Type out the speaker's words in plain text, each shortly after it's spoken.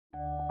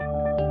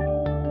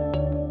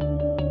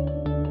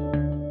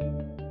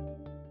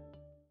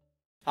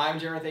Hi, I'm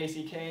Jared with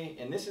ACK,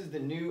 and this is the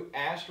new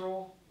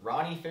Astral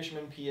Ronny Fisher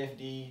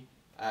PFD.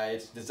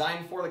 It's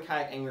designed for the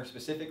kayak angler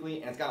specifically,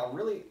 and it's got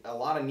a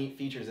lot of neat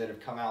features that have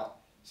come out.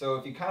 So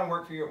if you kind of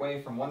work your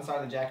way from one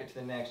side of the jacket to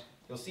the next,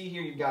 you'll see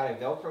here you've got a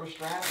Velcro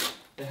strap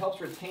that helps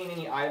retain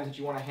any items that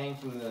you want to hang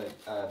from the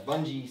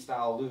bungee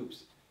style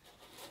loops.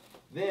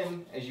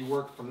 Then, as you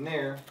work from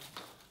there,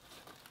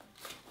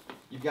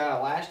 you've got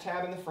a lash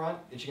tab in the front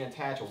that you can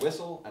attach a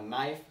whistle, a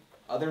knife,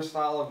 other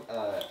style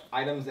of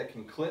items that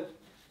can clip.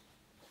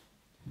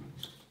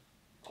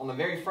 On the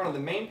very front of the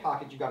main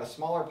pocket, you've got a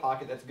smaller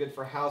pocket that's good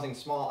for housing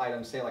small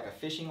items, say like a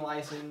fishing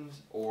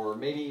license or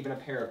maybe even a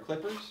pair of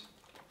clippers.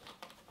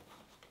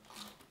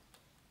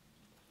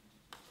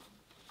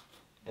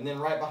 And then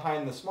right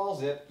behind the small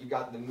zip, you've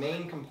got the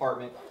main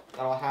compartment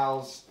that'll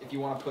house, if you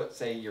want to put,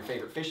 say, your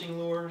favorite fishing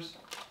lures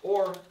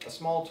or a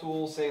small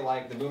tool, say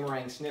like the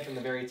boomerang snip in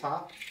the very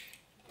top.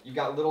 You've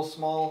got little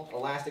small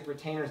elastic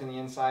retainers in the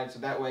inside, so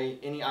that way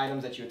any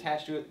items that you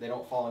attach to it, they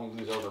don't fall and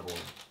you lose overboard.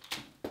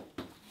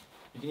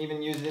 You can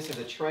even use this as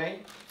a tray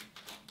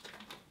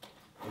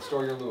and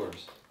store your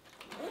lures.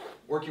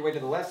 Work your way to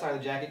the left side of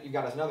the jacket, you've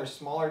got another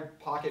smaller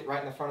pocket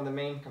right in the front of the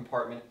main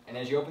compartment, and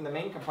as you open the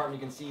main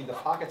compartment you can see the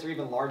pockets are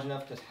even large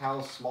enough to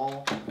house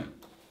small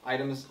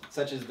items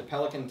such as the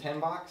Pelican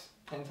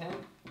 1010,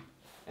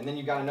 and then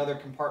you've got another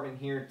compartment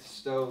here to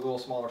stow little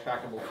small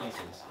retractable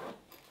pieces.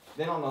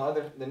 Then on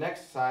the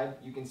next side,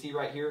 you can see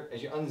right here,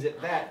 as you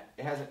unzip that,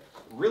 it has a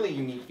really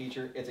unique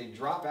feature. It's a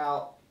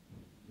drop-out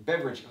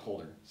beverage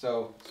holder.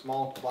 So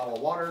small bottle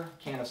of water,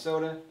 can of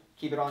soda,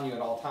 keep it on you at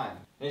all times.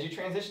 And as you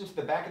transition to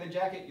the back of the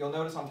jacket, you'll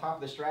notice on top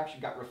of the straps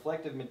you've got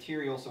reflective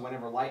material, so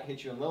whenever light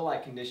hits you in low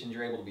light conditions,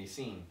 you're able to be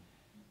seen.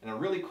 And a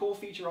really cool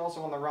feature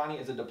also on the Ronny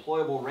is a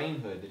deployable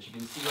rain hood that you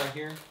can see right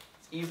here.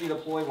 It's easy to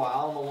deploy while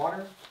out on the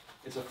water.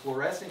 It's a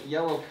fluorescent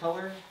yellow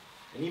color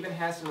and even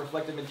has some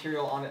reflective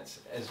material on it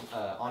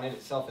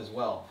itself as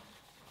well.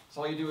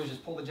 So all you do is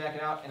just pull the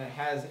jacket out, and it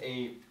has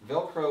a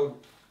Velcro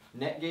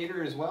net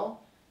gaiter as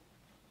well.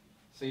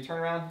 So you turn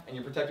around and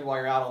you're protected while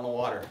you're out on the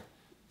water.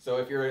 So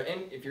if you're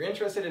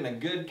interested in a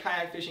good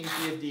kayak fishing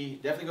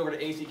PFD, definitely go over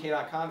to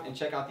ack.com and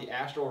check out the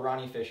Astral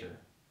Ronny Fisher.